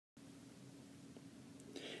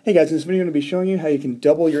Hey guys, in this video I'm going to be showing you how you can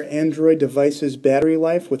double your Android device's battery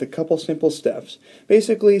life with a couple simple steps.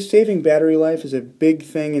 Basically, saving battery life is a big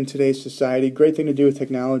thing in today's society, great thing to do with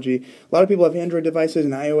technology. A lot of people have Android devices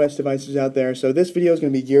and iOS devices out there, so this video is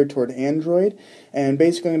going to be geared toward Android, and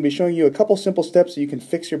basically I'm going to be showing you a couple simple steps so you can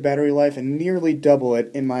fix your battery life and nearly double it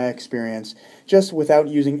in my experience, just without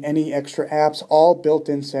using any extra apps, all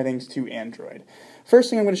built-in settings to Android. First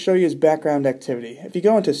thing I'm going to show you is background activity. If you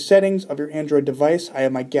go into settings of your Android device, I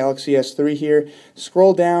have my Galaxy S3 here,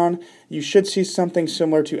 scroll down, you should see something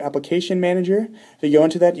similar to Application Manager. If you go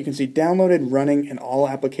into that, you can see downloaded, running, and all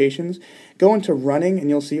applications. Go into running and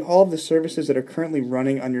you'll see all of the services that are currently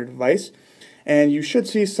running on your device. And you should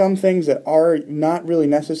see some things that are not really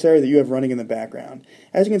necessary that you have running in the background.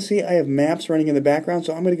 As you can see, I have Maps running in the background,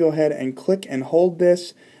 so I'm going to go ahead and click and hold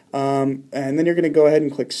this, and then you're going to go ahead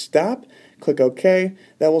and click Stop. Click OK.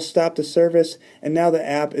 That will stop the service, and now the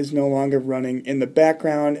app is no longer running in the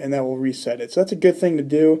background, and that will reset it. So that's a good thing to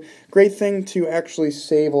do. Great thing to actually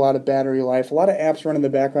save a lot of battery life. A lot of apps run in the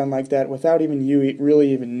background like that without even you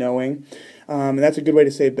really even knowing. And that's a good way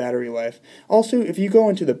to save battery life. Also, if you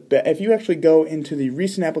actually go into the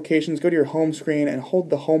recent applications, go to your home screen and hold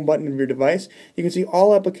the home button of your device, you can see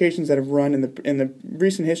all applications that have run in the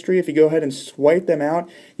recent history. If you go ahead and swipe them out,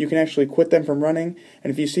 you can actually quit them from running.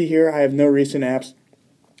 And if you see here, I have no recent apps.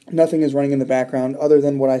 Nothing is running in the background other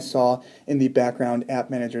than what I saw in the background app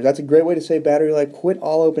manager. That's a great way to save battery life. Quit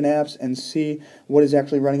all open apps and see what is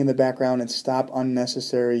actually running in the background and stop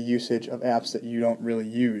unnecessary usage of apps that you don't really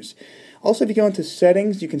use. Also, if you go into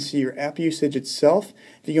settings, you can see your app usage itself.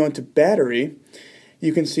 If you go into battery,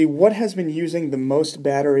 you can see what has been using the most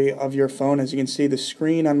battery of your phone. As you can see, the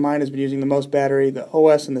screen on mine has been using the most battery, the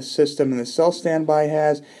OS and the system and the cell standby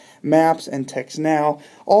has, Maps and Text Now.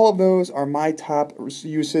 All of those are my top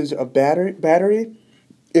uses of battery.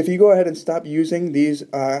 If you go ahead and stop using these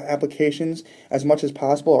applications as much as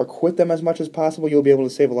possible or quit them as much as possible, you'll be able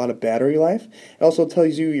to save a lot of battery life. It also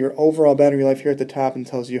tells you your overall battery life here at the top and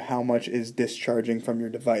tells you how much is discharging from your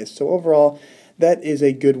device. So overall, that is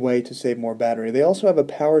a good way to save more battery. They also have a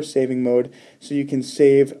power saving mode, so you can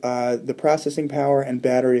save the processing power and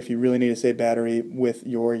battery if you really need to save battery with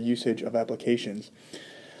your usage of applications.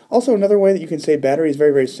 Also, another way that you can save battery is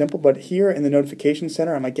very, very simple, but here in the notification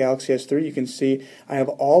center on my Galaxy S3, you can see I have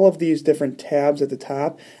all of these different tabs at the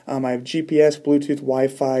top. I have GPS, Bluetooth,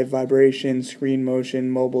 Wi-Fi, vibration, screen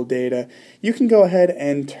motion, mobile data. You can go ahead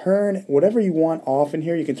and turn whatever you want off in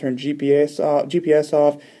here. You can turn GPS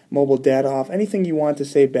off, mobile data off, anything you want to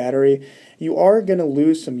save battery. You are going to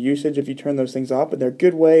lose some usage if you turn those things off, but they're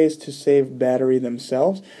good ways to save battery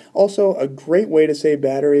themselves. Also, a great way to save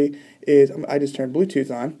battery is, I just turned Bluetooth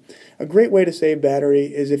on. A great way to save battery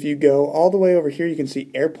is if you go all the way over here, you can see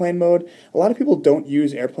airplane mode. A lot of people don't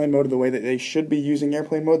use airplane mode the way that they should be using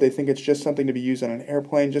airplane mode. They think it's just something to be used on an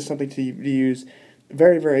airplane, just something to use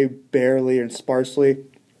very, very barely and sparsely.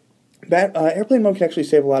 Airplane mode can actually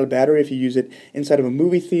save a lot of battery if you use it inside of a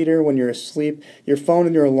movie theater when you're asleep. Your phone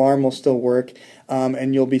and your alarm will still work,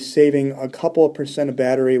 and you'll be saving a couple of % of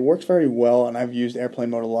battery. It works very well, and I've used airplane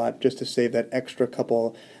mode a lot just to save that extra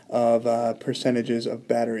couple of percentages of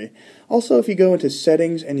battery. Also, if you go into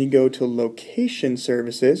settings and you go to location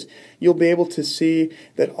services, you'll be able to see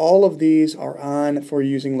that all of these are on for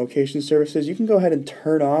using location services. You can go ahead and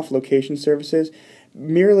turn off location services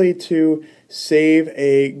merely to save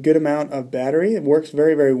a good amount of battery. It works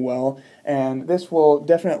very, very well, and this will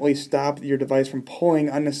definitely stop your device from pulling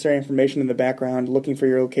unnecessary information in the background, looking for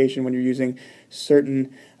your location when you're using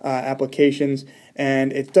certain applications,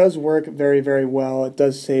 and it does work very, very well. It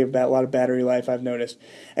does save a lot of battery life, I've noticed.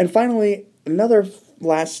 And finally, another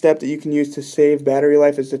last step that you can use to save battery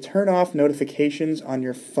life is to turn off notifications on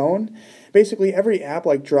your phone. Basically, every app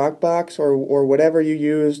like Dropbox or whatever you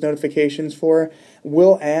use notifications for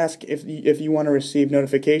will ask if you want to receive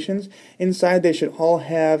notifications. Inside, they should all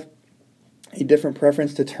have a different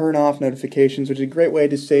preference to turn off notifications, which is a great way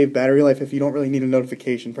to save battery life if you don't really need a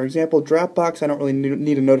notification. For example, Dropbox I don't really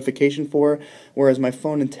need a notification for, whereas my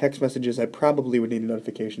phone and text messages I probably would need a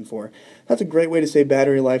notification for. That's a great way to save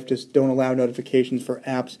battery life. Just don't allow notifications for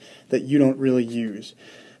apps that you don't really use.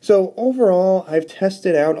 So overall, I've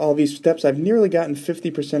tested out all these steps. I've nearly gotten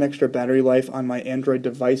 50% extra battery life on my Android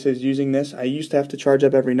devices using this. I used to have to charge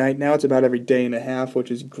up every night. Now it's about every day and a half, which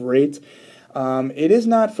is great. It is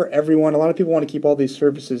not for everyone. A lot of people want to keep all these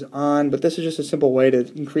services on, but this is just a simple way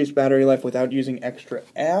to increase battery life without using extra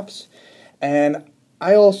apps. And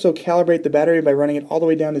I also calibrate the battery by running it all the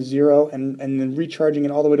way down to 0 and then recharging it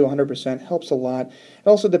all the way to 100%. Helps a lot. It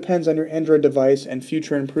also depends on your Android device and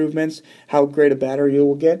future improvements, how great a battery you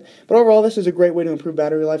will get. But overall, this is a great way to improve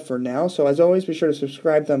battery life for now. So as always, be sure to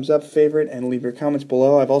subscribe, thumbs up, favorite, and leave your comments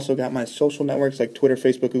below. I've also got my social networks like Twitter,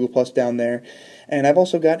 Facebook, Google Plus down there. And I've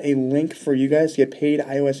also got a link for you guys to get paid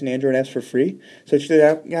iOS and Android apps for free. So check it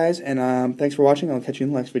out, guys, and thanks for watching. I'll catch you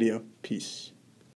in the next video. Peace.